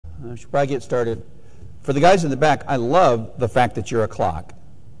I should probably get started. For the guys in the back, I love the fact that you're a clock.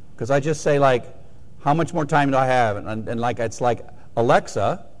 Because I just say, like, how much more time do I have? And like, it's like,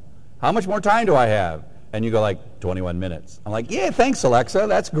 Alexa, how much more time do I have? And you go like, 21 minutes. I'm like, yeah, thanks, Alexa.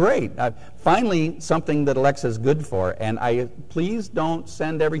 That's great. Finally, something that Alexa's good for. And please don't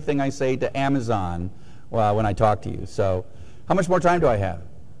send everything I say to Amazon when I talk to you. So how much more time do I have?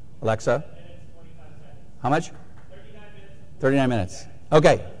 Alexa? How much? 39 minutes.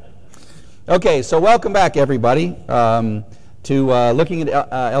 Okay. Okay, so welcome back, everybody, to looking at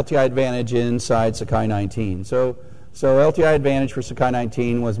LTI Advantage inside Sakai-19. So LTI Advantage for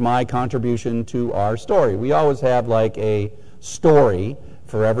Sakai-19 was my contribution to our story. We always have like a story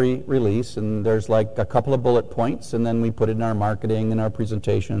for every release, and there's like a couple of bullet points, and then we put it in our marketing and our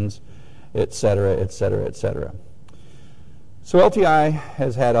presentations, et cetera, et cetera, et cetera. So LTI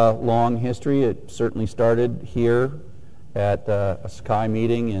has had a long history. It certainly started here at a Sakai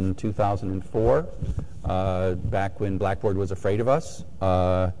meeting in 2004, back when Blackboard was afraid of us.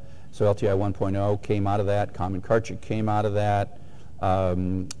 So LTI 1.0 came out of that. Common Cartridge came out of that.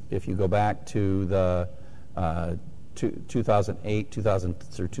 If you go back to the 2008,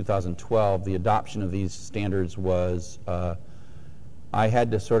 through 2012, the adoption of these standards was, I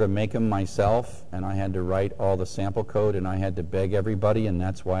had to sort of make them myself, and I had to write all the sample code, and I had to beg everybody, and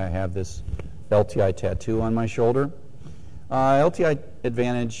that's why I have this LTI tattoo on my shoulder. LTI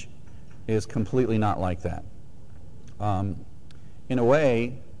Advantage is completely not like that. In a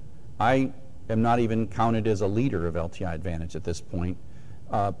way, I am not even counted as a leader of LTI Advantage at this point,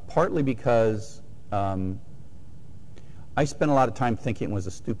 partly because I spent a lot of time thinking it was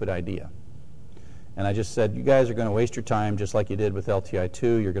a stupid idea. And I just said, you guys are going to waste your time just like you did with LTI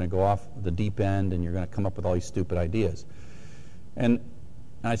 2. You're going to go off the deep end, and you're going to come up with all these stupid ideas. And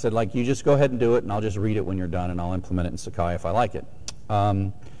I said, like, you just go ahead and do it, and I'll just read it when you're done, and I'll implement it in Sakai if I like it.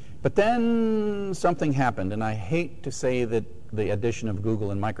 But then something happened, and I hate to say that the addition of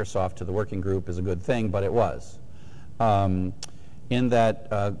Google and Microsoft to the working group is a good thing, but it was. In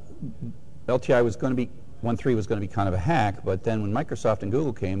that LTI was going to be, 1.3 was going to be kind of a hack, but then when Microsoft and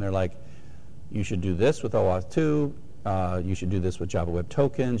Google came, they're like, you should do this with OAuth 2, you should do this with Java Web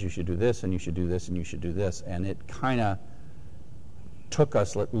Tokens, you should do this, and you should do this, and you should do this. And it kind of took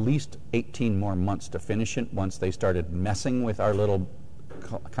us at least 18 more months to finish it once they started messing with our little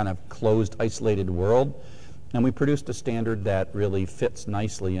kind of closed, isolated world. And we produced a standard that really fits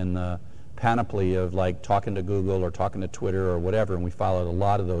nicely in the panoply of like talking to Google or talking to Twitter or whatever, and we followed a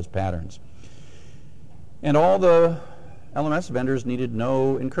lot of those patterns. And all the LMS vendors needed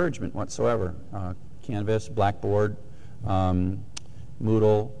no encouragement whatsoever. Canvas, Blackboard,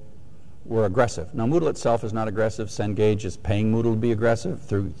 Moodle were aggressive. Now Moodle itself is not aggressive. Cengage is paying Moodle to be aggressive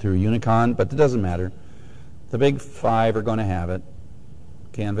through Unicon, but it doesn't matter. The big five are going to have it.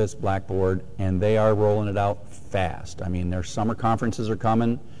 Canvas, Blackboard, and they are rolling it out fast. I mean, their summer conferences are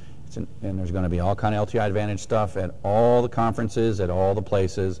coming, and there's going to be all kind of LTI Advantage stuff at all the conferences, at all the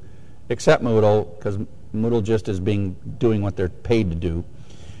places, except Moodle, because Moodle just is doing what they're paid to do.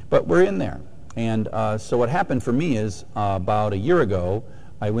 But we're in there. And so what happened for me is about a year ago,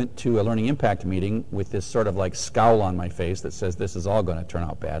 I went to a Learning Impact meeting with this sort of like scowl on my face that says this is all going to turn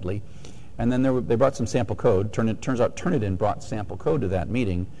out badly. And then they brought some sample code. Turns out Turnitin brought sample code to that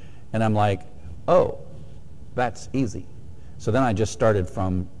meeting. And I'm like, oh, that's easy. So then I just started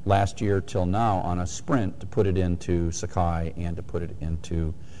from last year till now on a sprint to put it into Sakai and to put it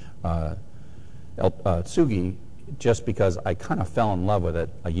into Tsugi, just because I kind of fell in love with it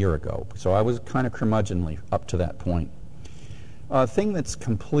a year ago. So I was kind of curmudgeonly up to that point. A thing that's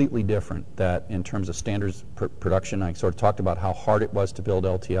completely different, that in terms of standards production, I sort of talked about how hard it was to build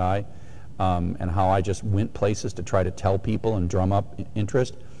LTI, and how I just went places to try to tell people and drum up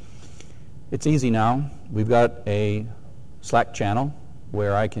interest. It's easy now. We've got a Slack channel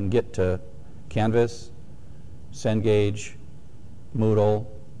where I can get to Canvas, Cengage, Moodle,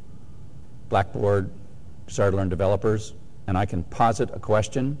 Blackboard, Start-to-Learn developers, and I can posit a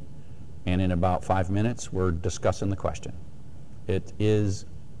question, and in about 5 minutes we're discussing the question. It is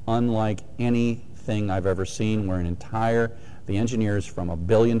unlike anything I've ever seen, where the engineers from a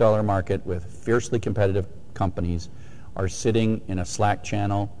billion-dollar market with fiercely competitive companies are sitting in a Slack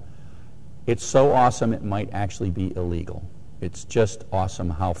channel. It's so awesome it might actually be illegal. It's just awesome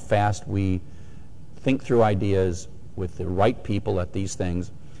how fast we think through ideas with the right people at these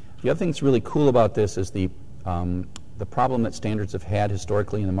things. The other thing that's really cool about this is the problem that standards have had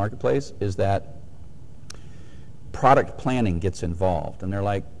historically in the marketplace is that product planning gets involved. And they're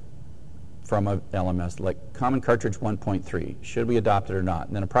like, from a LMS, like Common Cartridge 1.3, should we adopt it or not?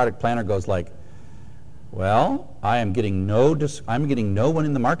 And then a product planner goes like, Well, I'm getting no one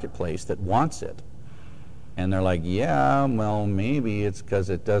in the marketplace that wants it. And they're like, yeah, well, maybe it's because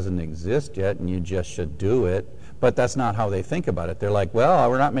it doesn't exist yet and you just should do it. But that's not how they think about it. They're like, well,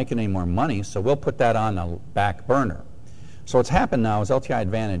 we're not making any more money, so we'll put that on the back burner. So what's happened now is LTI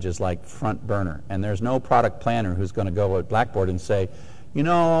Advantage is like front burner, and there's no product planner who's going to go at Blackboard and say, you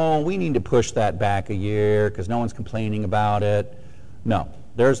know, we need to push that back a year because no one's complaining about it. No,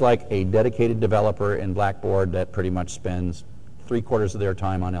 there's like a dedicated developer in Blackboard that pretty much spends 3/4 of their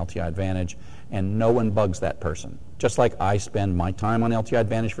time on LTI Advantage, and no one bugs that person. Just like I spend my time on LTI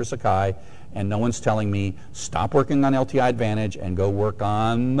Advantage for Sakai, and no one's telling me, stop working on LTI Advantage and go work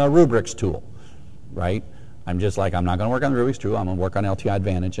on the rubrics tool, right? I'm just like, I'm not going to work on the rubrics tool, I'm going to work on LTI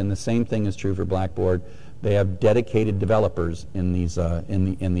Advantage, and the same thing is true for Blackboard. They have dedicated developers in these,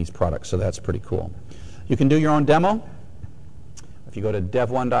 in these products, so that's pretty cool. You can do your own demo. If you go to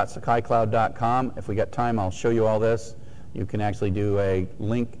dev1.sakaicloud.com, if we got time, I'll show you all this. You can actually do a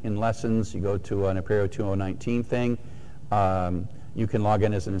link in lessons. You go to an Apereo 2019 thing. You can log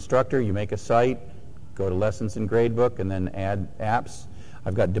in as an instructor. You make a site, go to lessons in gradebook, and then add apps.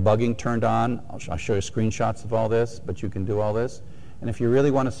 I've got debugging turned on. I'll show you screenshots of all this, but you can do all this. And if you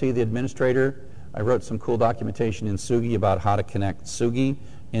really want to see the administrator, I wrote some cool documentation in Sugi about how to connect Sugi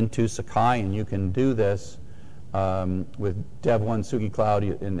into Sakai, and you can do this with Dev1 Sugi Cloud,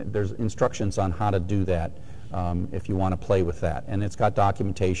 and there's instructions on how to do that if you want to play with that. And it's got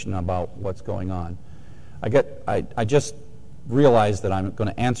documentation about what's going on. I just realized that I'm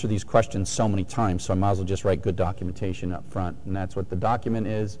going to answer these questions so many times, so I might as well just write good documentation up front. And that's what the document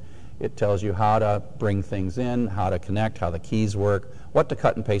is. It tells you how to bring things in, how to connect, how the keys work, what to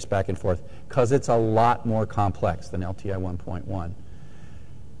cut and paste back and forth, because it's a lot more complex than LTI 1.1.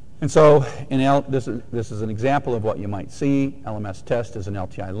 And so this is an example of what you might see. LMS test is an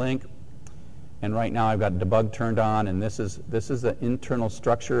LTI link. And right now I've got debug turned on, and this is the internal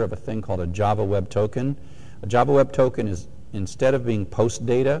structure of a thing called a Java Web Token. A Java Web Token is, instead of being post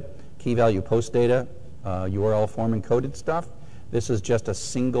data, key value post data, URL form encoded stuff, this is just a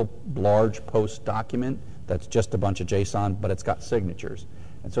single large post document that's just a bunch of JSON, but it's got signatures.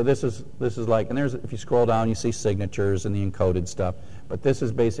 And so this is like, and there's, if you scroll down, you see signatures and the encoded stuff, but this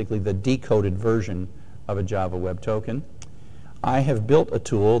is basically the decoded version of a Java Web Token. I have built a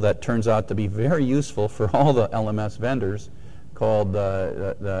tool that turns out to be very useful for all the LMS vendors called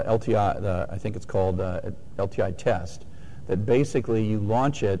the LTI, I think it's called LTI test, that basically you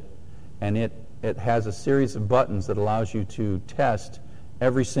launch it and it has a series of buttons that allows you to test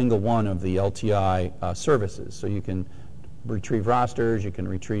every single one of the LTI services. So you can retrieve rosters, you can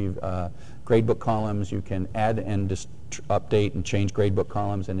retrieve gradebook columns, you can add and update and change gradebook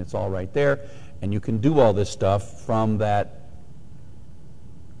columns, and it's all right there. And you can do all this stuff from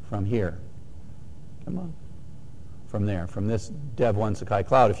here. Come on. From there, from this Dev1 Sakai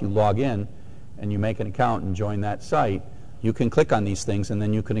Cloud. If you log in and you make an account and join that site, you can click on these things and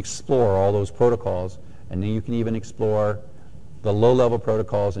then you can explore all those protocols, and then you can even explore the low-level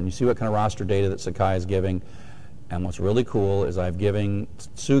protocols, and you see what kind of roster data that Sakai is giving. And what's really cool is I've given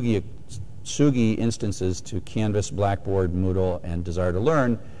Sugi instances to Canvas, Blackboard, Moodle, and Desire to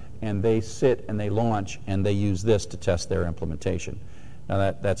Learn, and they sit and they launch and they use this to test their implementation.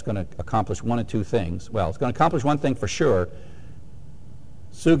 Now that's going to accomplish one of two things. Well, it's going to accomplish one thing for sure.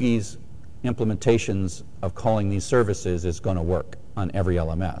 Sugi's implementations of calling these services is going to work on every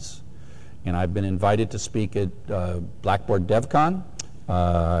LMS. And I've been invited to speak at Blackboard DevCon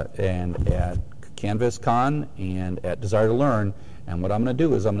and at CanvasCon and at Desire to Learn. And what I'm going to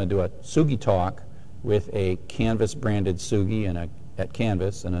do is I'm going to do a Sugi talk with a Canvas branded Sugi and at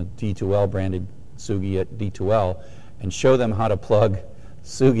Canvas and a D2L branded Sugi at D2L, and show them how to plug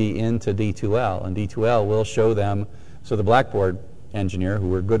Sugi into D2L. And D2L will show them, so the Blackboard engineer, who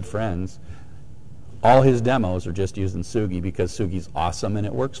we're good friends, all his demos are just using Sugi because Sugi's awesome and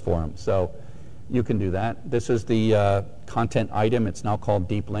it works for him. So you can do that. This is the content item. It's now called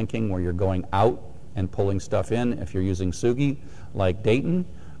deep linking, where you're going out and pulling stuff in. If you're using Sugi, like Dayton,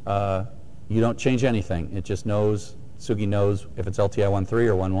 you don't change anything. It just knows, Sugi knows if it's LTI 1.3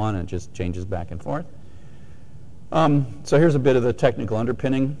 or 1.1, and it just changes back and forth. So here's a bit of the technical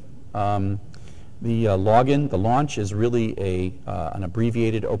underpinning. The login, the launch, is really an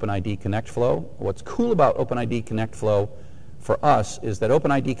abbreviated OpenID Connect flow. What's cool about OpenID Connect flow for us is that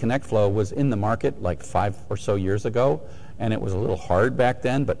OpenID Connect flow was in the market like 5 or so years ago, and it was a little hard back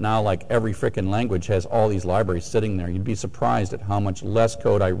then, but now like every frickin' language has all these libraries sitting there. You'd be surprised at how much less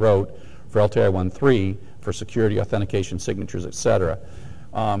code I wrote for LTI 1.3 for security, authentication, signatures, etc.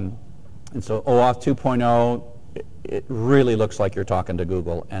 And so OAuth 2.0, it really looks like you're talking to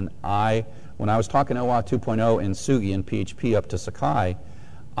Google. And when I was talking OAuth 2.0 in Sugi and PHP up to Sakai,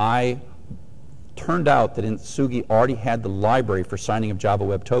 I turned out that in Sugi already had the library for signing of Java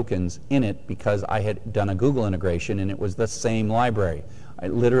Web Tokens in it because I had done a Google integration and it was the same library. I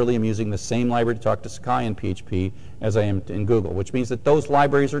literally am using the same library to talk to Sakai in PHP as I am in Google, which means that those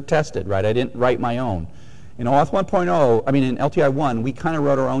libraries are tested, right? I didn't write my own. In OAuth 1.0, I mean in LTI 1, we kind of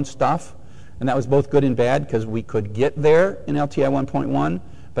wrote our own stuff, and that was both good and bad because we could get there in LTI 1.1,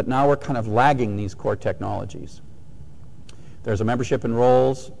 but now we're kind of lagging these core technologies. There's a membership and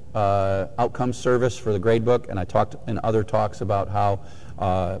roles, outcome service for the gradebook, and I talked in other talks about how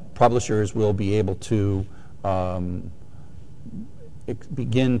publishers will be able to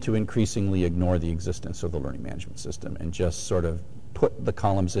begin to increasingly ignore the existence of the learning management system and just sort of put the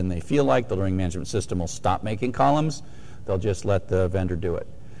columns in they feel like. The learning management system will stop making columns. They'll just let the vendor do it.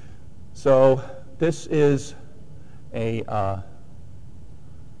 So this is a,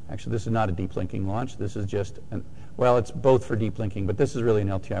 actually this is not a deep linking launch. This is just, well, it's both for deep linking, but this is really an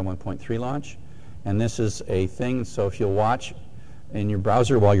LTI 1.3 launch. And this is a thing, so if you'll watch in your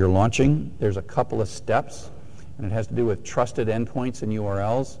browser while you're launching, there's a couple of steps, and it has to do with trusted endpoints and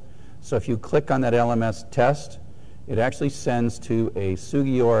URLs. So if you click on that LMS test, it actually sends to a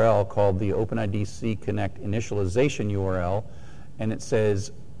Sugi URL called the OpenIDC Connect initialization URL, and it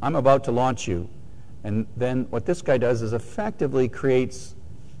says, I'm about to launch you. And then what this guy does is effectively creates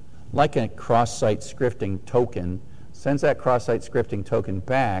like a cross-site scripting token, sends that cross-site scripting token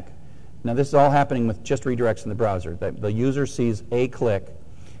back. Now this is all happening with just redirects in the browser. The user sees a click,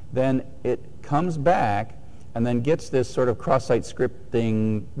 then it comes back and then gets this sort of cross-site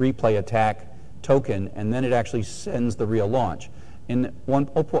scripting replay attack token, and then it actually sends the real launch. In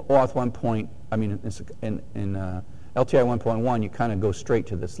OAuth 1. In LTI 1.1, you kind of go straight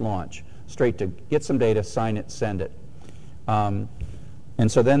to this launch, straight to get some data, sign it, send it. And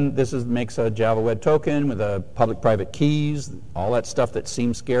so then this makes a Java Web Token with a public-private keys. All that stuff that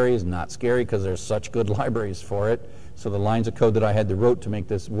seems scary is not scary because there's such good libraries for it. So the lines of code that I had to wrote to make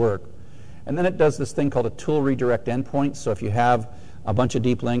this work. And then it does this thing called a tool redirect endpoint. So if you have a bunch of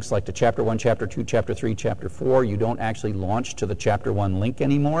deep links like to Chapter 1, Chapter 2, Chapter 3, Chapter 4, you don't actually launch to the Chapter 1 link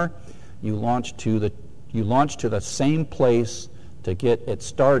anymore. You launch to the same place to get it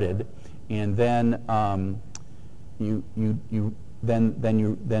started, and then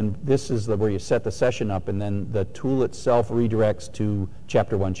then this is where you set the session up, and then the tool itself redirects to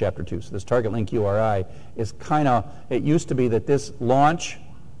Chapter 1, Chapter 2. So this target link URI is kind of, it used to be that this launched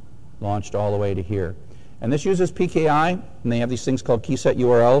all the way to here. And this uses PKI, and they have these things called key set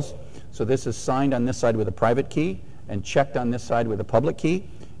URLs. So this is signed on this side with a private key and checked on this side with a public key,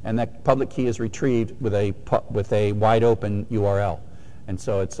 and that public key is retrieved with a wide open URL. And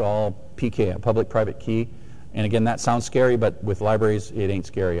so it's all PKI, public-private key. And again, that sounds scary, but with libraries, it ain't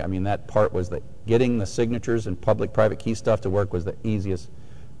scary. I mean, that part was that getting the signatures and public-private key stuff to work was the easiest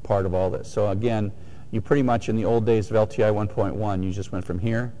part of all this. So again, you pretty much, in the old days of LTI 1.1, you just went from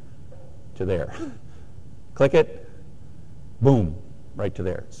here to there. Click it, boom, right to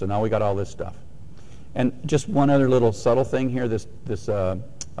there. So now we got all this stuff. And just one other little subtle thing here, this OIDC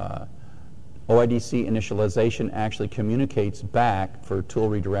initialization actually communicates back for tool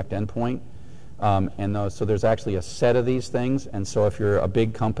redirect endpoint. So there's actually a set of these things, and so if you're a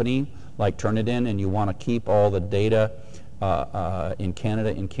big company like Turnitin and you want to keep all the data in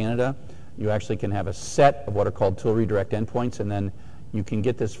Canada, you actually can have a set of what are called tool redirect endpoints, and then you can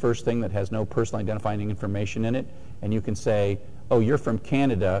get this first thing that has no personal identifying information in it, and you can say, oh, you're from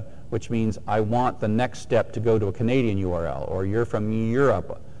Canada, which means I want the next step to go to a Canadian URL, or you're from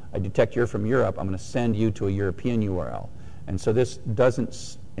Europe, I detect you're from Europe, I'm going to send you to a European URL. And so this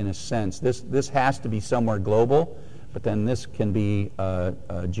doesn't, in a sense, this has to be somewhere global, but then this can be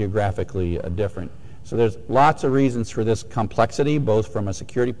geographically different. So there's lots of reasons for this complexity, both from a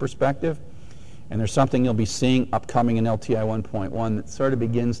security perspective, and there's something you'll be seeing upcoming in LTI 1.1 that sort of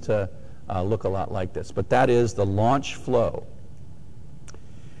begins to look a lot like this. But that is the launch flow.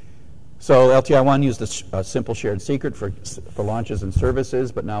 So LTI 1 used a simple shared secret for launches and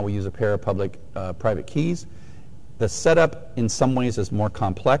services, but now we use a pair of public-private keys. The setup in some ways is more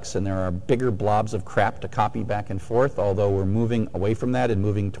complex, and there are bigger blobs of crap to copy back and forth, although we're moving away from that and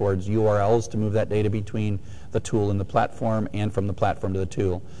moving towards URLs to move that data between the tool and the platform and from the platform to the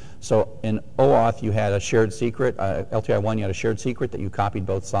tool. So in OAuth, you had a shared secret. LTI 1, you had a shared secret that you copied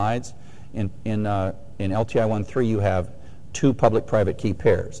both sides. In LTI 1.3, you have two public-private key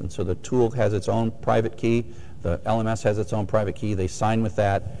pairs. And so the tool has its own private key. The LMS has its own private key. They sign with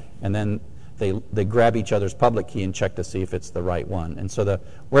that. And then they grab each other's public key and check to see if it's the right one. And so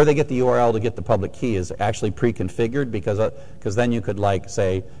where they get the URL to get the public key is actually pre-configured, because then you could like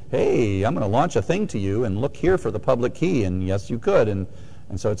say, hey, I'm going to launch a thing to you and look here for the public key, and yes, you could. And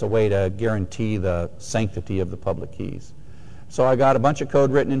so it's a way to guarantee the sanctity of the public keys. So I got a bunch of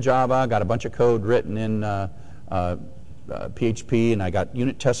code written in Java, got a bunch of code written in PHP, and I got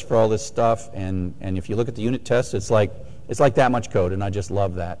unit tests for all this stuff. And if you look at the unit tests, it's like that much code, and I just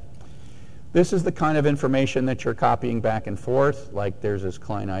love that. This is the kind of information that you're copying back and forth. Like there's this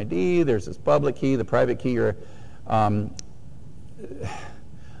client ID, there's this public key, the private key. The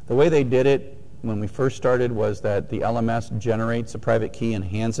way they did it when we first started was that the LMS generates a private key and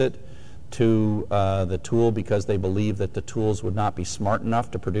hands it to the tool, because they believe that the tools would not be smart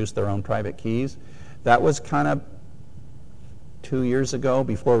enough to produce their own private keys. That was kind of 2 years ago,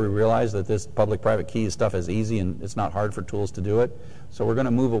 before we realized that this public-private key stuff is easy and it's not hard for tools to do it. So we're going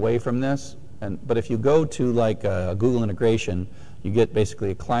to move away from this. But if you go to like a Google integration, you get basically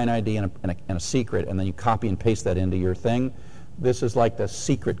a client ID and a secret, and then you copy and paste that into your thing. This is like the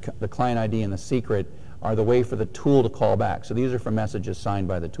secret. The client ID and the secret are the way for the tool to call back. So these are for messages signed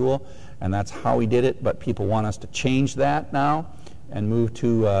by the tool, and that's how we did it. But people want us to change that now and move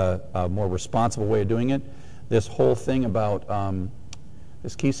to a more responsible way of doing it. This whole thing about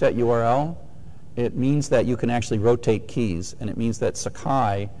this key set URL, it means that you can actually rotate keys, and it means that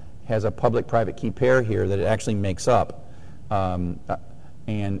Sakai has a public-private key pair here that it actually makes up.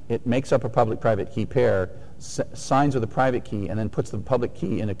 And it makes up a public-private key pair, signs with a private key, and then puts the public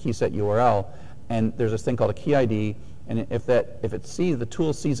key in a key set URL. And there's this thing called a key ID, and if the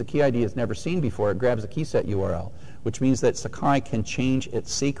tool sees a key ID it's never seen before, it grabs a key set URL, which means that Sakai can change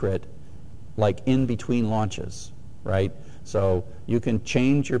its secret like in between launches, right? So you can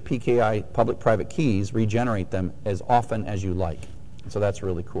change your PKI public-private keys, regenerate them as often as you like. So that's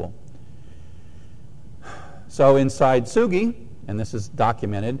really cool. So inside Tsugi, and this is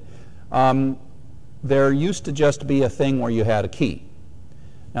documented, there used to just be a thing where you had a key.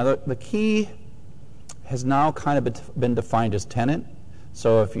 Now the key has now kind of been defined as tenant.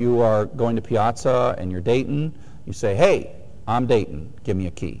 So if you are going to Piazza and you're Dayton, you say, hey, I'm Dayton, give me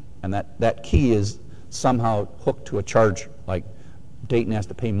a key. And that key is somehow hooked to a charge, like Dayton has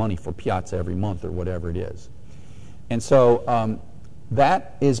to pay money for Piazza every month or whatever it is. And so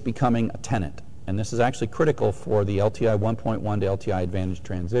that is becoming a tenant. And this is actually critical for the LTI 1.1 to LTI Advantage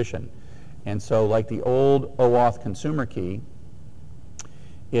transition. And so like the old OAuth consumer key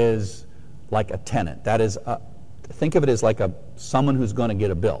is like a tenant. That is, think of it as like someone who's going to get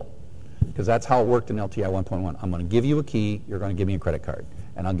a bill, because that's how it worked in LTI 1.1. I'm going to give you a key, you're going to give me a credit card,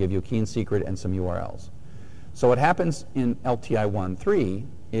 and I'll give you a key and secret and some URLs. So what happens in LTI 1.3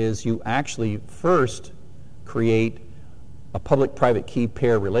 is you actually first create a public-private key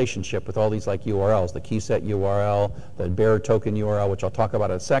pair relationship with all these like URLs, the key set URL, the bearer token URL, which I'll talk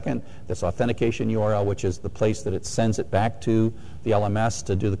about in a second, this authentication URL, which is the place that it sends it back to the LMS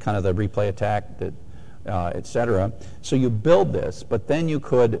to do the kind of the replay attack, et cetera. So you build this, but then you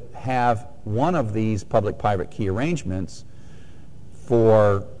could have one of these public-private key arrangements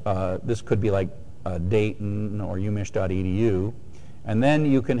for, this could be like Dayton or umich.edu, and then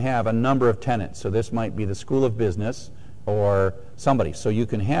you can have a number of tenants. So this might be the School of Business or somebody. So you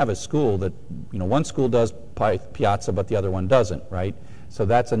can have a school that, one school does Piazza, but the other one doesn't, right? So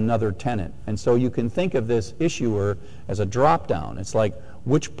that's another tenant. And so you can think of this issuer as a drop-down. It's like,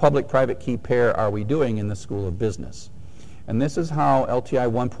 which public-private key pair are we doing in the School of Business? And this is how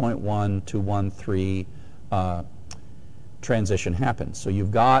LTI 1.1 to 1.3 transition happens. So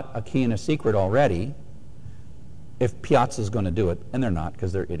you've got a key and a secret already, if Piazza's going to do it, and they're not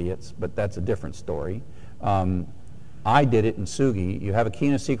because they're idiots, but that's a different story. I did it in Tsugi. You have a key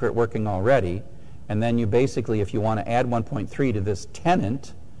and a secret working already, and then you basically, if you want to add 1.3 to this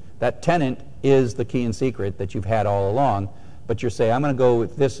tenant, that tenant is the key and secret that you've had all along, but you say, I'm going to go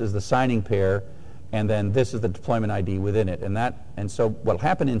with this as the signing pair, and then this is the deployment ID within it. And so what will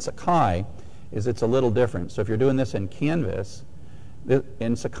happen in Sakai is it's a little different. So if you're doing this in Canvas,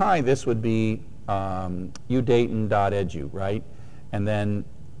 in Sakai this would be udayton.edu, right? And then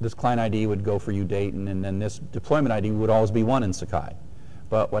this client ID would go for udayton, and then this deployment ID would always be one in Sakai.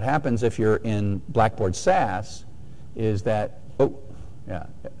 But what happens if you're in Blackboard SaaS is that,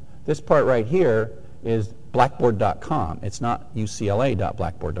 this part right here is blackboard.com. It's not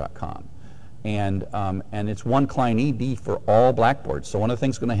ucla.blackboard.com. And it's one client ID for all Blackboards. So one of the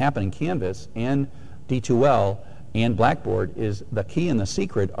things going to happen in Canvas and D2L and Blackboard is the key and the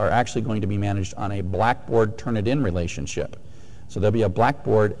secret are actually going to be managed on a Blackboard Turnitin relationship. So there'll be a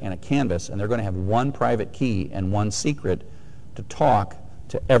Blackboard and a Canvas, and they're going to have one private key and one secret to talk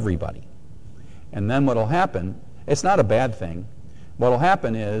to everybody. And then what will happen, it's not a bad thing. What will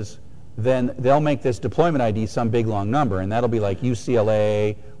happen is then they'll make this deployment ID some big long number, and that'll be like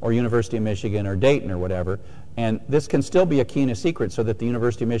UCLA or University of Michigan or Dayton or whatever. And this can still be a key and a secret so that the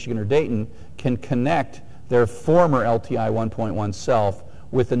University of Michigan or Dayton can connect their former LTI 1.1 self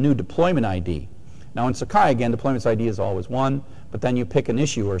with a new deployment ID. Now in Sakai, again, deployment ID is always one, but then you pick an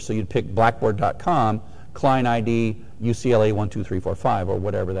issuer, so you'd pick blackboard.com, client ID, UCLA 12345, or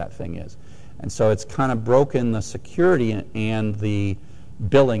whatever that thing is. And so it's kind of broken the security and the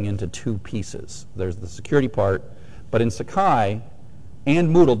billing into two pieces. There's the security part, but in Sakai,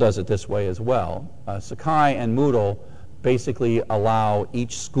 and Moodle does it this way as well, Sakai and Moodle basically allow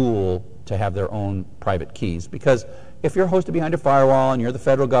each school to have their own private keys. Because if you're hosted behind a firewall and you're the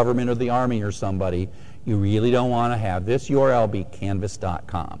federal government or the Army or somebody, you really don't want to have this URL be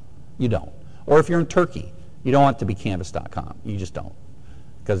canvas.com. You don't. Or if you're in Turkey, you don't want it to be canvas.com. You just don't.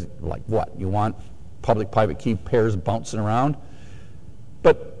 Because, like, what? You want public-private key pairs bouncing around?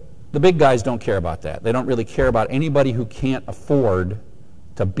 But the big guys don't care about that. They don't really care about anybody who can't afford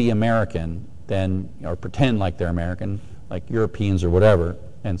to be American then, or pretend like they're American, like Europeans or whatever.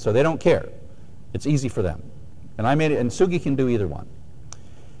 And so they don't care. It's easy for them. And I made it, and Sugi can do either one.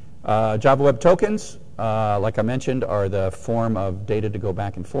 Java Web Tokens, like I mentioned, are the form of data to go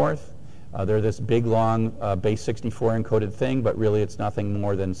back and forth. They're this big, long, base 64 encoded thing, but really it's nothing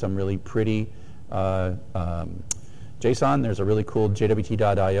more than some really pretty JSON. There's a really cool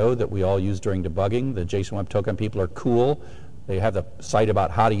jwt.io that we all use during debugging. The JSON Web Token people are cool. They have the site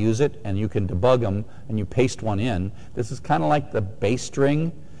about how to use it, and you can debug them, and you paste one in. This is kind of like the base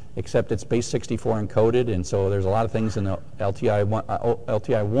string, except it's base 64 encoded, and so there's a lot of things in the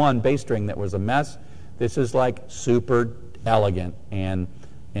LTI 1 base string that was a mess. This is like super elegant, and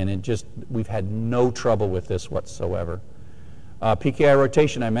it just, we've had no trouble with this whatsoever. PKI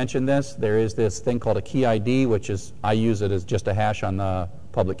rotation, I mentioned this. There is this thing called a key ID, which is, I use it as just a hash on the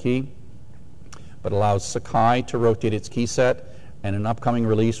public key, but allows Sakai to rotate its key set, and an upcoming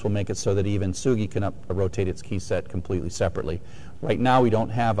release will make it so that even Sugi can rotate its key set completely separately. Right now we don't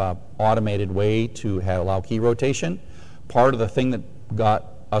have an automated way to allow key rotation. Part of the thing that got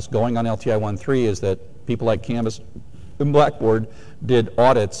us going on LTI 1.3 is that people like Canvas and Blackboard did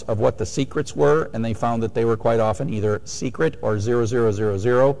audits of what the secrets were, and they found that they were quite often either secret or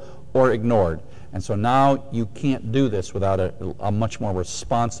 0000 or ignored. And so now you can't do this without a much more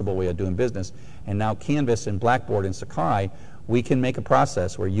responsible way of doing business. And now Canvas and Blackboard and Sakai, we can make a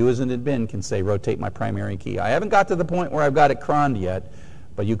process where you as an admin can say, rotate my primary key. I haven't got to the point where I've got it croned yet,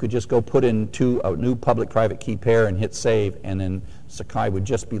 but you could just go put in a new public-private key pair and hit save, and then Sakai would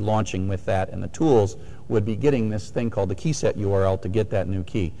just be launching with that, and the tools would be getting this thing called the key set URL to get that new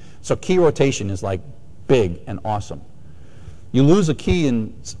key. So key rotation is like big and awesome. You lose a key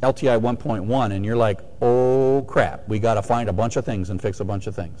in LTI 1.1 and you're like, oh crap, we got to find a bunch of things and fix a bunch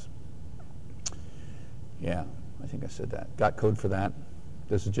of things. Yeah, I think I said that. Got code for that.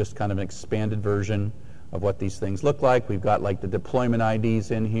 This is just kind of an expanded version of what these things look like. We've got like the deployment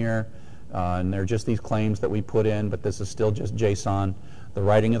IDs in here, and they're just these claims that we put in, but this is still just JSON. The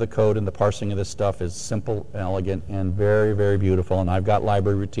writing of the code and the parsing of this stuff is simple and elegant and very, very beautiful, and I've got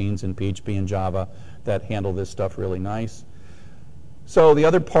library routines in PHP and Java that handle this stuff really nice. So the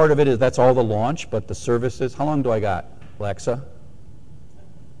other part of it is that's all the launch, but the services, how long do I got, Alexa?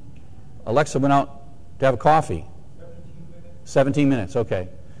 Alexa went out to have a coffee. 17 minutes, okay.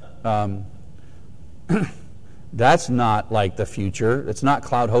 That's not like the future. It's not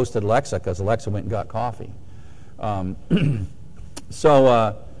cloud-hosted Alexa because Alexa went and got coffee.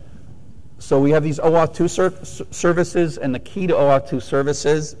 So we have these OAuth 2 services, and the key to OAuth 2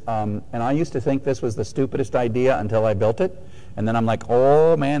 services, and I used to think this was the stupidest idea until I built it, and then I'm like,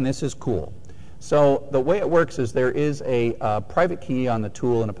 oh man, this is cool. So the way it works is there is a private key on the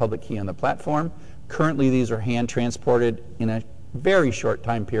tool and a public key on the platform. Currently these are hand transported in a very short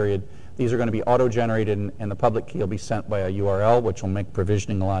time period. These are going to be auto-generated, and the public key will be sent by a URL, which will make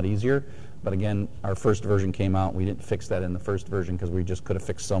provisioning a lot easier. But again, our first version came out. We didn't fix that in the first version because we just could have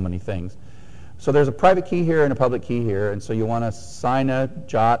fixed so many things. So there's a private key here and a public key here, and so you want to sign a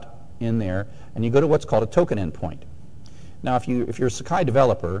JOT in there, and you go to what's called a token endpoint. Now, if you're a Sakai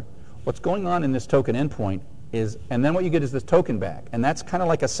developer, what's going on in this token endpoint is, and then what you get is this token back, and that's kind of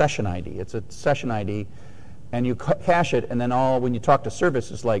like a session ID. It's a session ID, and you cache it, and then when you talk to service,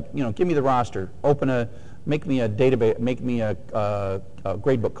 it's like, you know, give me the roster, make me a database, make me a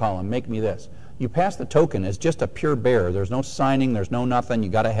gradebook column, make me this. You pass the token as just a pure bearer. There's no signing, there's no nothing. You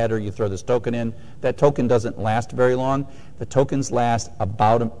got a header, you throw this token in. That token doesn't last very long. The tokens last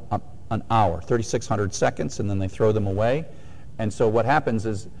about an hour, 3,600 seconds, and then they throw them away. And so what happens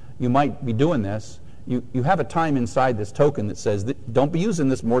is you might be doing this. You have a time inside this token that says, don't be using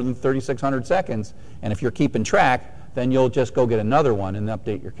this more than 3,600 seconds. And if you're keeping track, then you'll just go get another one and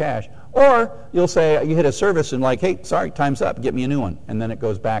update your cache. Or you'll say, you hit a service and like, hey, sorry, time's up, get me a new one. And then it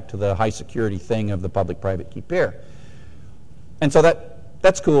goes back to the high security thing of the public-private key pair. And so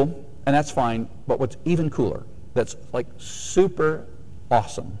that's cool, and that's fine. But what's even cooler, that's like super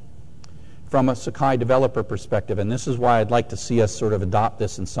awesome from a Sakai developer perspective, and this is why I'd like to see us sort of adopt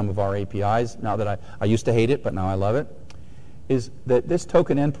this in some of our APIs, now that I used to hate it, but now I love it, is that this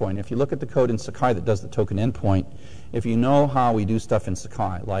token endpoint, if you look at the code in Sakai that does the token endpoint, if you know how we do stuff in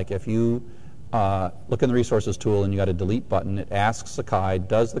Sakai, like if you look in the resources tool and you got a delete button, it asks Sakai,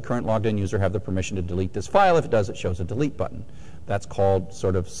 does the current logged in user have the permission to delete this file? If it does, it shows a delete button. That's called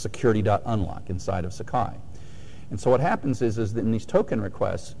sort of security.unlock inside of Sakai. And so what happens is that in these token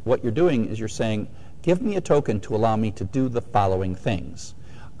requests, what you're doing is you're saying, give me a token to allow me to do the following things.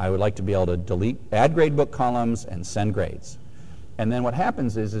 I would like to be able to add gradebook columns and send grades. And then what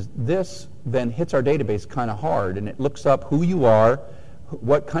happens is this then hits our database kind of hard, and it looks up who you are,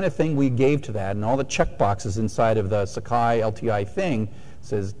 what kind of thing we gave to that, and all the checkboxes inside of the Sakai LTI thing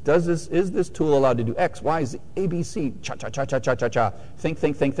says, is this tool allowed to do X, Y, Z, A, B, C, cha-cha-cha-cha-cha-cha-cha,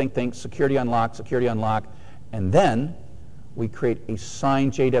 think, security unlock, and then we create a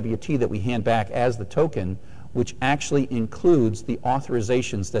signed JWT that we hand back as the token, which actually includes the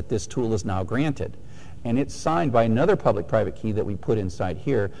authorizations that this tool is now granted. And it's signed by another public-private key that we put inside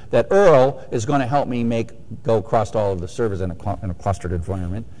here that Earl is going to help me go across all of the servers in a clustered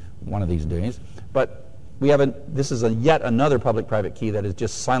environment one of these days. But this is yet another public-private key that is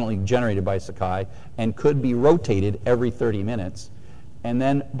just silently generated by Sakai and could be rotated every 30 minutes.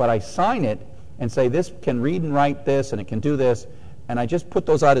 But I sign it and say this can read and write this and it can do this, and I just put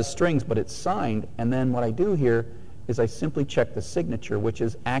those out as strings, but it's signed, and then what I do here is I simply check the signature, which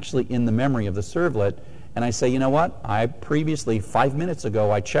is actually in the memory of the servlet, and I say, you know what, I previously, 5 minutes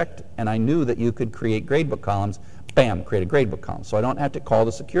ago, I checked and I knew that you could create gradebook columns, bam, create a gradebook column. So I don't have to call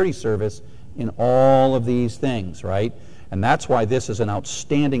the security service in all of these things, right? And that's why this is an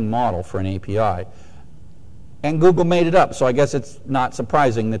outstanding model for an API. And Google made it up, so I guess it's not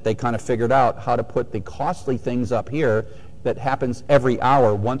surprising that they kind of figured out how to put the costly things up here that happens every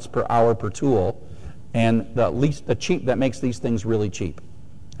hour, once per hour per tool, and the cheap that makes these things really cheap.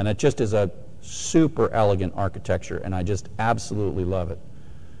 And it just is a super elegant architecture, and I just absolutely love it.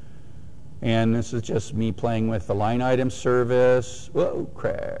 And this is just me playing with the line item service. Whoa,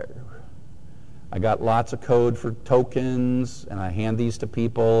 crap. I got lots of code for tokens, and I hand these to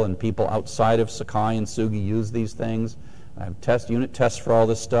people, and people outside of Sakai and Sugi use these things. I have unit tests for all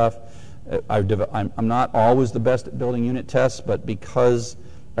this stuff. I'm not always the best at building unit tests, but because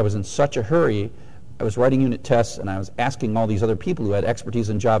I was in such a hurry, I was writing unit tests, and I was asking all these other people who had expertise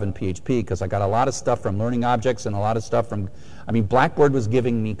in Java and PHP, because I got a lot of stuff from learning objects and a lot of stuff from, Blackboard was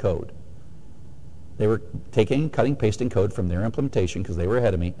giving me code. They were cutting, pasting code from their implementation because they were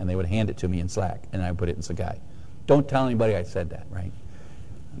ahead of me, and they would hand it to me in Slack, and I would put it in Sakai. Don't tell anybody I said that, right?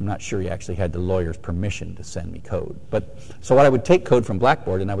 I'm not sure he actually had the lawyer's permission to send me code. So what I would take code from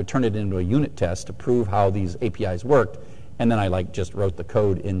Blackboard, and I would turn it into a unit test to prove how these APIs worked, and then I just wrote the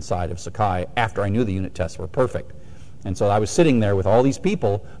code inside of Sakai after I knew the unit tests were perfect. And so I was sitting there with all these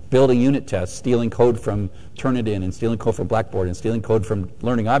people building unit tests, stealing code from Turnitin, and stealing code from Blackboard, and stealing code from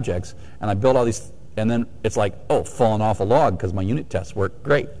learning objects, and I built all these. And then it's like, oh, falling off a log because my unit tests work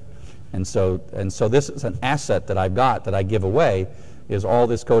great. And so this is an asset that I've got that I give away, is all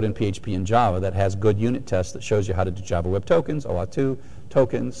this code in PHP and Java that has good unit tests that shows you how to do Java Web Tokens, OAuth 2,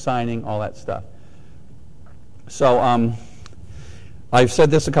 tokens, signing, all that stuff. So I've said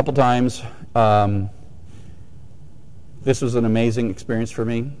this a couple times. This was an amazing experience for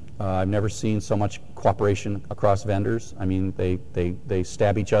me. I've never seen so much cooperation across vendors. They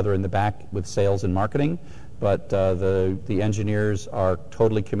stab each other in the back with sales and marketing, but the engineers are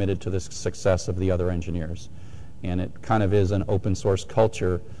totally committed to the success of the other engineers. And it kind of is an open source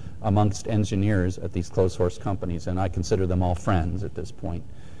culture amongst engineers at these closed source companies, and I consider them all friends at this point,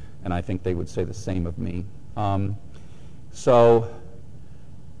 and I think they would say the same of me. So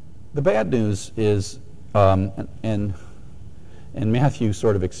the bad news is, and Matthew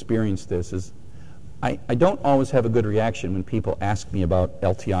sort of experienced this, is I don't always have a good reaction when people ask me about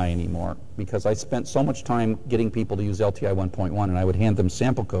LTI anymore, because I spent so much time getting people to use LTI 1.1, and I would hand them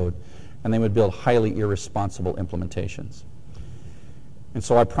sample code, and they would build highly irresponsible implementations. And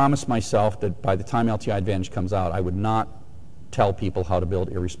so I promised myself that by the time LTI Advantage comes out, I would not tell people how to build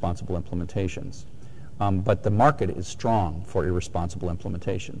irresponsible implementations. But the market is strong for irresponsible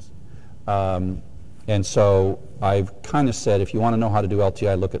implementations. And so I've kind of said, if you want to know how to do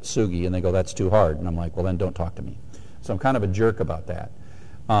LTI, look at Sugi. And they go, that's too hard. And I'm like, well, then don't talk to me. So I'm kind of a jerk about that.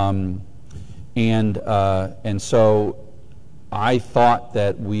 And so I thought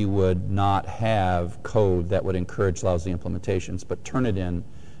that we would not have code that would encourage lousy implementations, but Turnitin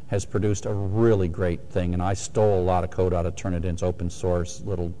has produced a really great thing, and I stole a lot of code out of Turnitin's open source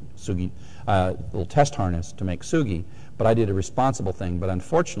little Sugi, little test harness to make Sugi, but I did a responsible thing. But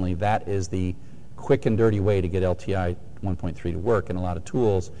unfortunately, that is the quick and dirty way to get LTI 1.3 to work in a lot of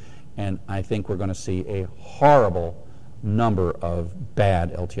tools, and I think we're going to see a horrible number of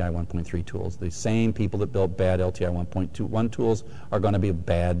bad LTI 1.3 tools. The same people that built bad LTI 1.21 tools are going to be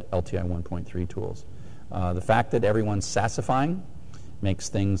bad LTI 1.3 tools. The fact that everyone's sassifying makes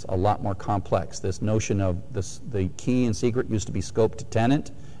things a lot more complex. This notion of the key and secret used to be scoped to tenant,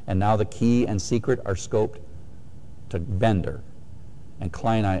 and now the key and secret are scoped to vendor. And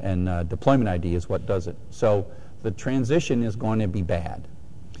client and deployment ID is what does it. So the transition is going to be bad.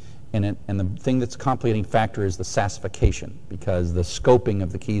 And the thing that's a complicating factor is the sassification, because the scoping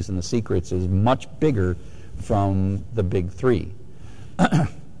of the keys and the secrets is much bigger from the big three.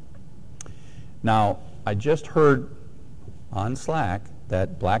 Now, I just heard on Slack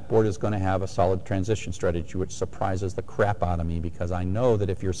that Blackboard is going to have a solid transition strategy, which surprises the crap out of me, because I know that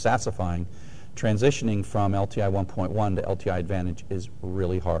if you're sassifying, transitioning from LTI 1.1 to LTI Advantage is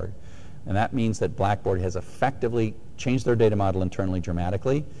really hard. And that means that Blackboard has effectively changed their data model internally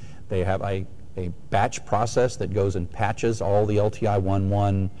dramatically. They have a batch process that goes and patches all the LTI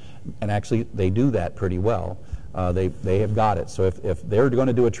 1.1, and actually they do that pretty well. They have got it. So if they're going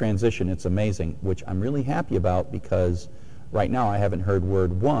to do a transition, it's amazing, which I'm really happy about, because right now I haven't heard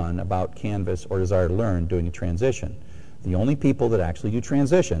word one about Canvas or Desire to Learn doing a transition. The only people that actually do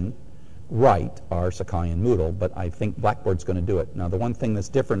transition right are Sakai and Moodle, but I think Blackboard's going to do it. Now, the one thing that's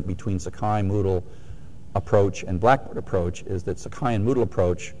different between Sakai, Moodle approach and Blackboard approach is that Sakai and Moodle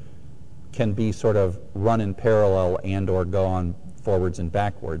approach can be sort of run in parallel and or go on forwards and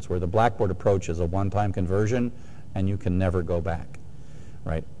backwards, where the Blackboard approach is a one-time conversion and you can never go back,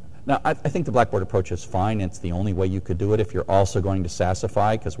 right? Now, I think the Blackboard approach is fine. It's the only way you could do it if you're also going to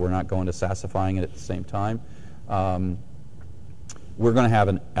sassify, because we're not going to sassifying it at the same time. We're going to have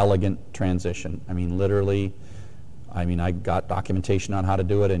an elegant transition. I mean, literally, I got documentation on how to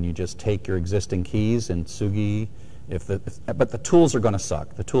do it, and you just take your existing keys and Sugi. But the tools are going to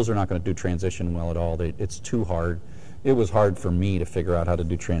suck. The tools are not going to do transition well at all. It's too hard. It was hard for me to figure out how to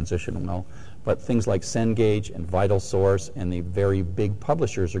do transition well. But things like Cengage and VitalSource and the very big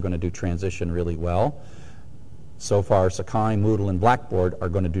publishers are going to do transition really well. So far, Sakai, Moodle, and Blackboard are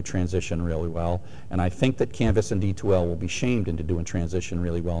going to do transition really well. And I think that Canvas and D2L will be shamed into doing transition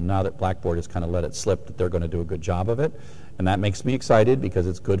really well now that Blackboard has kind of let it slip that they're going to do a good job of it. And that makes me excited, because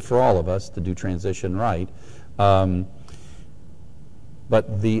it's good for all of us to do transition right. But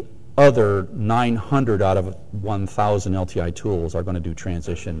the other 900 out of 1,000 LTI tools are going to do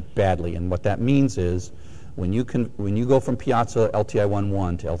transition badly. And what that means is when you go from Piazza LTI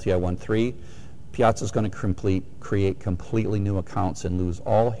 1.1 to LTI 1.3, Piazza is going to create completely new accounts and lose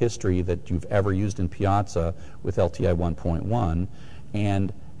all history that you've ever used in Piazza with LTI 1.1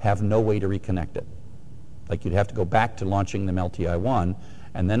 and have no way to reconnect it. Like, you'd have to go back to launching them LTI 1,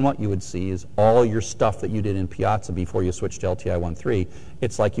 and then what you would see is all your stuff that you did in Piazza before you switched to LTI 1.3,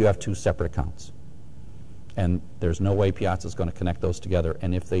 it's like you have two separate accounts. And there's no way Piazza is going to connect those together.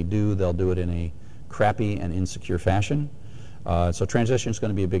 And if they do, they'll do it in a crappy and insecure fashion. So transition is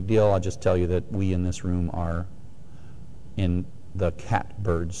going to be a big deal. I'll just tell you that we in this room are in the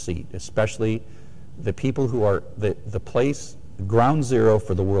catbird seat, especially the people who are the place, ground zero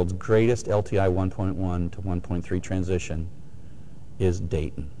for the world's greatest LTI 1.1 to 1.3 transition is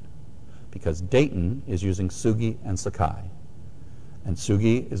Dayton, because Dayton is using Sugi and Sakai. And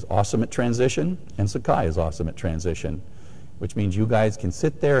Sugi is awesome at transition, and Sakai is awesome at transition, which means you guys can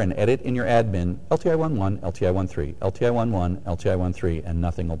sit there and edit in your admin LTI 1.1, LTI 1.3, LTI 1.1, LTI 1.3, and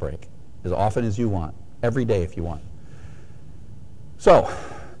nothing will break. As often as you want, every day if you want. So,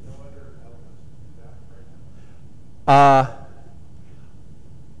 I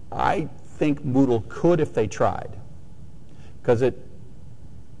think Moodle could if they tried, because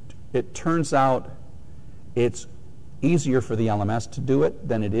it turns out it's easier for the LMS to do it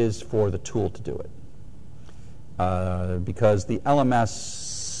than it is for the tool to do it. Because the LMS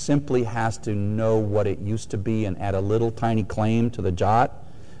simply has to know what it used to be and add a little tiny claim to the JOT,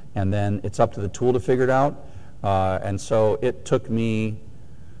 and then it's up to the tool to figure it out. And so it took me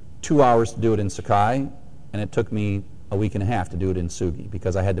 2 hours to do it in Sakai, and it took me a week and a half to do it in Sugi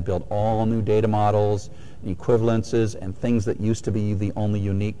because I had to build all new data models, equivalences, and things that used to be the only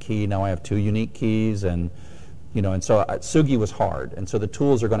unique key. Now I have 2 unique keys, and and so Sugi was hard, and so the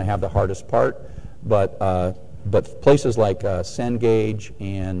tools are going to have the hardest part, but places like Cengage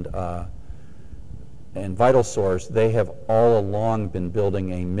and VitalSource, they have all along been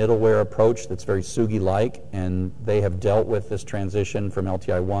building a middleware approach that's very Sugi-like, and they have dealt with this transition from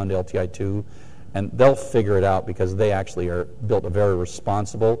LTI 1 to LTI 2, and they'll figure it out because they actually are built a very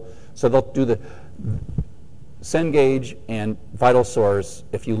responsible. So they'll do the Cengage and VitalSource.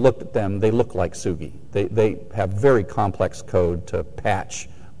 If you looked at them, they look like Sugi. They have very complex code to patch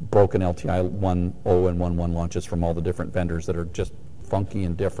broken LTI 1.0 and 1.1 launches from all the different vendors that are just funky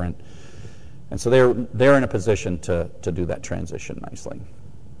and different. And so they're in a position to do that transition nicely.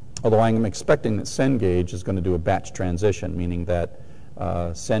 Although I am expecting that Cengage is going to do a batch transition, meaning that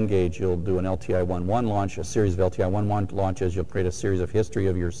Cengage, you'll do an LTI 1.1 launch, a series of LTI 1.1 launches, you'll create a series of history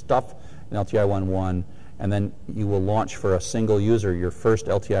of your stuff in LTI 1.1, and then you will launch for a single user your first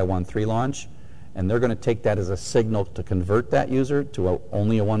LTI 1.3 launch, and they're going to take that as a signal to convert that user to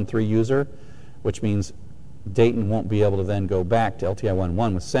only a 1.3 user, which means Dayton won't be able to then go back to LTI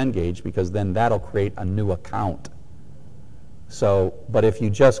 1.1 with Cengage because then that'll create a new account. So, but if you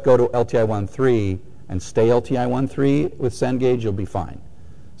just go to LTI 1.3 and stay LTI 1.3 with Cengage, you'll be fine.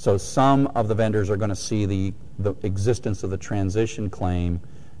 So some of the vendors are going to see the existence of the transition claim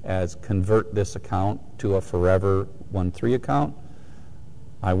as convert this account to a forever 1.3 account.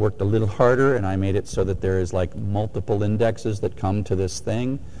 I worked a little harder and I made it so that there is like multiple indexes that come to this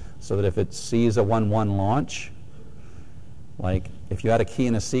thing, so that if it sees a 1.1 launch, like if you had a key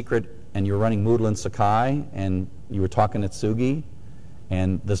and a secret and you were running Moodle and Sakai and you were talking at Sugi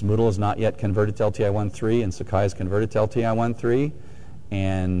and this Moodle is not yet converted to LTI 1.3 and Sakai is converted to LTI 1.3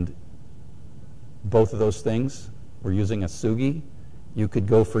 and both of those things were using a Sugi, you could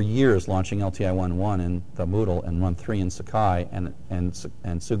go for years launching LTI 1.1 in the Moodle and 1.3 in Sakai, and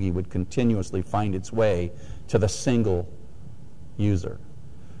Sugi would continuously find its way to the single user,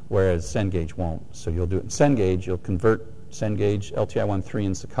 whereas Cengage won't. So you'll do it in Cengage, you'll convert Cengage LTI 1.3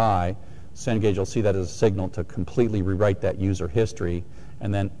 in Sakai. Cengage will see that as a signal to completely rewrite that user history,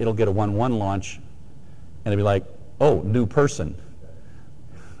 and then it'll get a 1.1 launch, and it'll be like, oh, new person.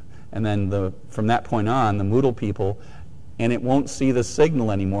 And then from that point on, the Moodle people, and it won't see the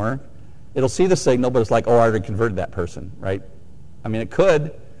signal anymore. It'll see the signal, but it's like, oh, I already converted that person, right? I mean, it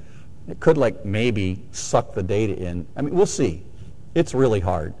could like maybe suck the data in. I mean, we'll see. It's really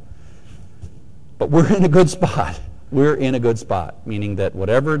hard. But we're in a good spot. We're in a good spot, meaning that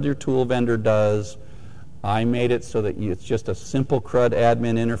whatever your tool vendor does, I made it so that it's just a simple CRUD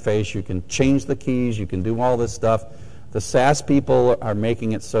admin interface. You can change the keys. You can do all this stuff. The SaaS people are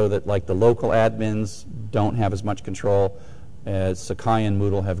making it so that like the local admins don't have as much control as Sakai and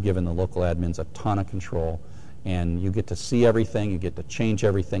Moodle have given the local admins a ton of control. And you get to see everything, you get to change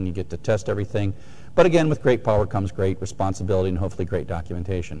everything, you get to test everything. But again, with great power comes great responsibility and hopefully great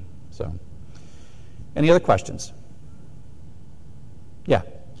documentation. So, any other questions? Yeah.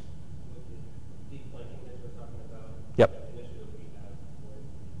 Yep.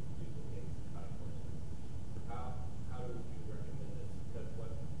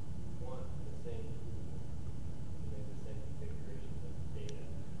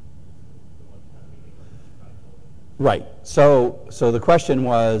 Right. So the question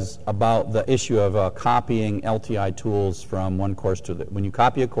was about the issue of copying LTI tools from one course to the. When you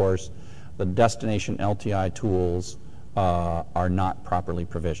copy a course, the destination LTI tools are not properly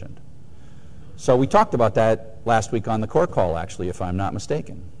provisioned. So we talked about that last week on the core call, actually, if I'm not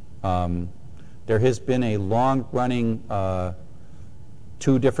mistaken. There has been a long-running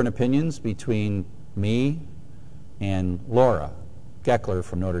 2 different opinions between me and Laura Geckler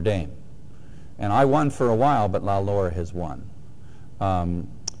from Notre Dame. And I won for a while, but Laura has won.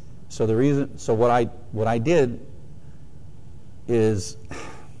 So what I did is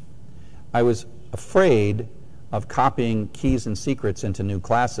I was afraid of copying keys and secrets into new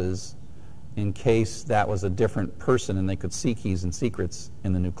classes in case that was a different person and they could see keys and secrets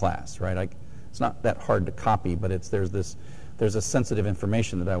in the new class, right? It's not that hard to copy, but there's a sensitive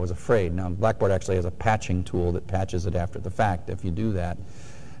information that I was afraid. Now, Blackboard actually has a patching tool that patches it after the fact if you do that.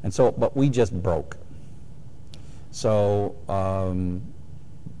 And so, but we just broke. So,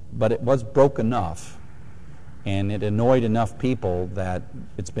 but it was broke enough, and it annoyed enough people that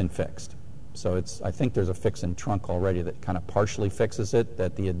it's been fixed. So I think there's a fix in Trunk already that kind of partially fixes it,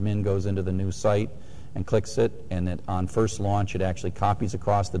 that the admin goes into the new site and clicks it, and that on first launch it actually copies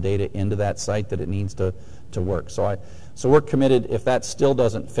across the data into that site that it needs to work. So we're committed. If that still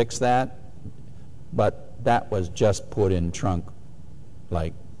doesn't fix that, but that was just put in trunk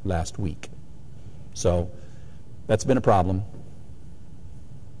like last week. So that's been a problem.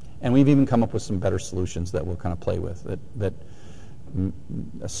 And we've even come up with some better solutions that we'll kind of play with that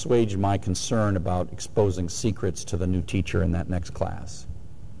assuage my concern about exposing secrets to the new teacher in that next class.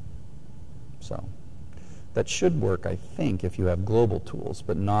 So that should work, I think, if you have global tools,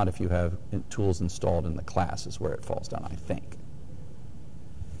 but not if you have tools installed in the class is where it falls down, I think.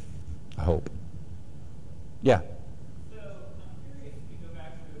 I hope. Yeah? So I'm curious if you go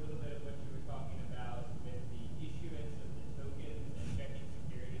back to a little bit of what you were talking about with the issuance of the tokens and checking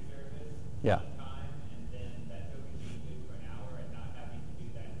security service Yeah. on time, and then that token being good for an hour and not having to do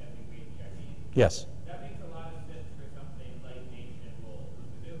that heavyweight checking. Yes. That makes a lot of sense for something like nation enrolled.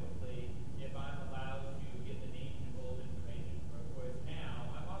 Presumably, if I'm allowed to get the nation enrolled information for a course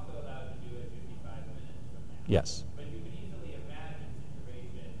now, I'm also allowed to do it 55 minutes from now. Yes. But you can easily imagine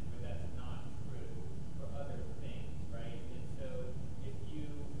situations where that's not true for other things, right? And so if you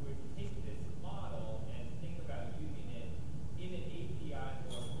were to take this model and think about using it in an API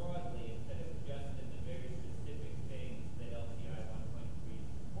more broadly instead of just in the very specific things that LTI 1.3 is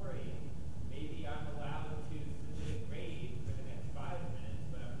supporting, maybe I'm allowed to submit a grade for the next 5 minutes,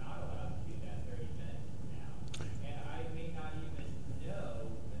 but I'm not allowed to do that 30 minutes from now. And I may not even know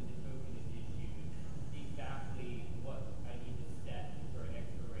when the token is issued exactly what I need to set for an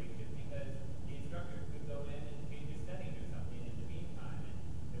expiration, because the instructor could go in and change his settings or something in the meantime.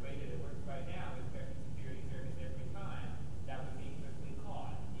 And the way that it works right now is checking security service every time. That would be quickly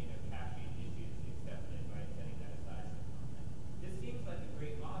caught, caching issues accepted, right, setting that aside for a moment. This seems like a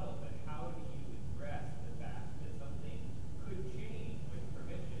great model, but how do you address the fact that something could change with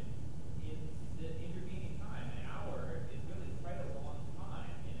permission in the intervening time? An hour is really quite a long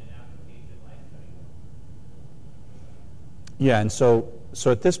time in an application lifecycle. Yeah, and so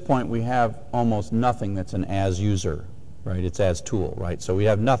at this point we have almost nothing that's an as user, right? It's as tool, right? So we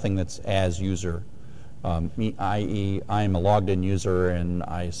have nothing that's as user, i.e. I'm a logged in user and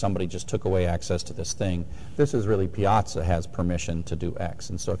somebody just took away access to this thing. This is really Piazza has permission to do X.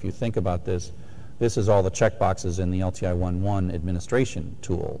 And so if you think about this, this is all the checkboxes in the LTI 1.1 administration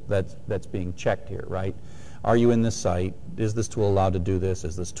tool that's being checked here, right? Are you in this site? Is this tool allowed to do this?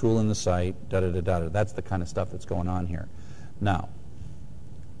 Is this tool in the site? Da-da-da-da-da. That's the kind of stuff that's going on here. Now,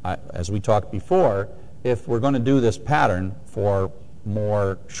 as we talked before, if we're going to do this pattern for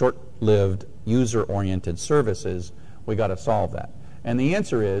more short-lived, user-oriented services, we got to solve that. And the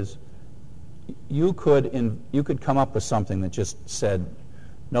answer is, you could come up with something that just said,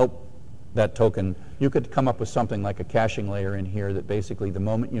 nope, that token. You could come up with something like a caching layer in here that basically the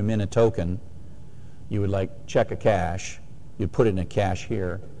moment you min a token, you would check a cache, you'd put it in a cache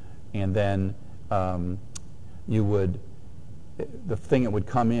here, and then the thing that would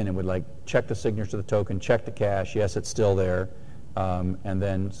come in and would check the signature of the token, check the cache, yes, it's still there, and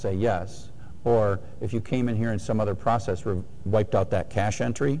then say yes. Or if you came in here and some other process wiped out that cache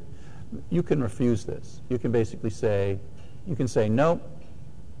entry, you can refuse this. You can basically say, nope,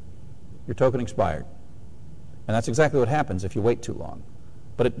 your token expired. And that's exactly what happens if you wait too long.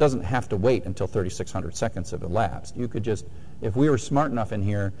 But it doesn't have to wait until 3,600 seconds have elapsed. You could just, if we were smart enough in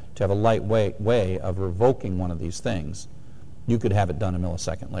here to have a lightweight way of revoking one of these things, you could have it done a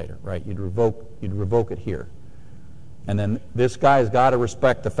millisecond later, right? You'd revoke it here. And then this guy's got to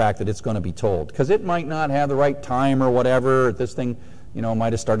respect the fact that it's going to be told, because it might not have the right time or whatever. This thing,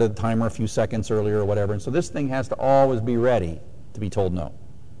 might have started the timer a few seconds earlier or whatever. And so this thing has to always be ready to be told no.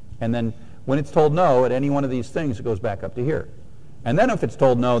 And then when it's told no at any one of these things, it goes back up to here. And then if it's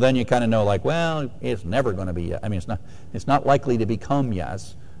told no, then you kind of know, well, it's never going to be. I mean, it's not likely to become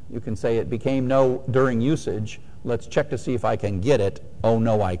yes. You can say it became no during usage. Let's check to see if I can get it. Oh,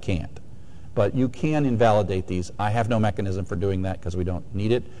 no, I can't. But you can invalidate these. I have no mechanism for doing that because we don't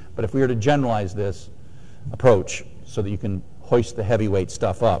need it. But if we were to generalize this approach so that you can hoist the heavyweight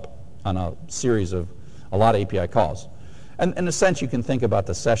stuff up on a series of a lot of API calls. And in a sense, you can think about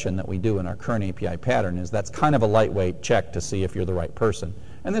the session that we do in our current API pattern is that's kind of a lightweight check to see if you're the right person.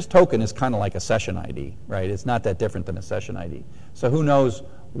 And this token is kind of like a session ID, right? It's not that different than a session ID. So who knows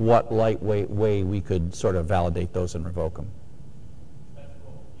what lightweight way we could sort of validate those and revoke them. That's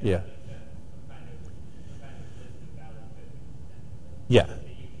cool. Yeah. Some kind of list of valid fitness. Yeah. That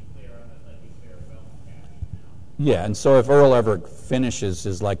you can clear on this, like you clear well cache now. Yeah, and so if Earl ever finishes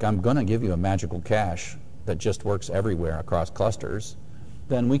is I'm going to give you a magical cache that just works everywhere across clusters,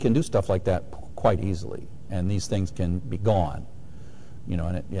 then we can do stuff like that quite easily. And these things can be gone.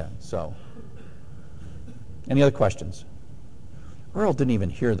 So. Any other questions? Earl didn't even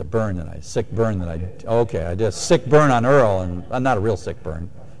hear the sick burn that I did a sick burn on Earl, and not a real sick burn.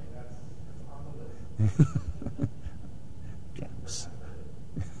 Yes.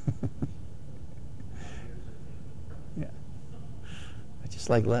 Yeah. I just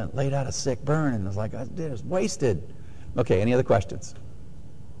like laid out a sick burn and was like, I did, it was wasted. Okay, any other questions?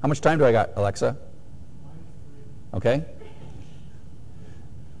 How much time do I got, Alexa? Okay.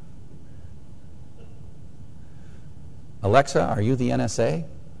 Alexa, are you the NSA?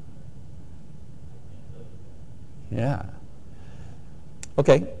 Yeah.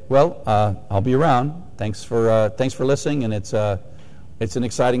 Okay. Well, I'll be around. Thanks for listening, and it's an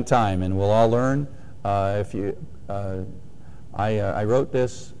exciting time, and we'll all learn. I wrote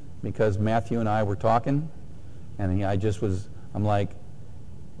this because Matthew and I were talking, and I'm like,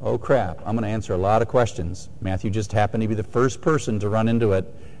 oh crap, I'm going to answer a lot of questions. Matthew just happened to be the first person to run into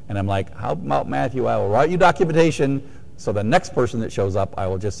it, and I'm like, how about Matthew? I will write you documentation. So the next person that shows up, I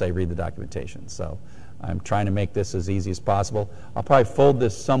will just say, read the documentation. So I'm trying to make this as easy as possible. I'll probably fold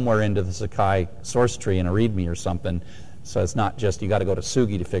this somewhere into the Sakai source tree in a README or something, so it's not just you got to go to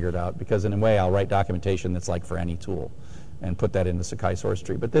Sugi to figure it out, because in a way I'll write documentation that's like for any tool and put that in the Sakai source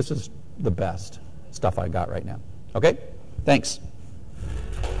tree. But this is the best stuff I got right now. Okay? Thanks.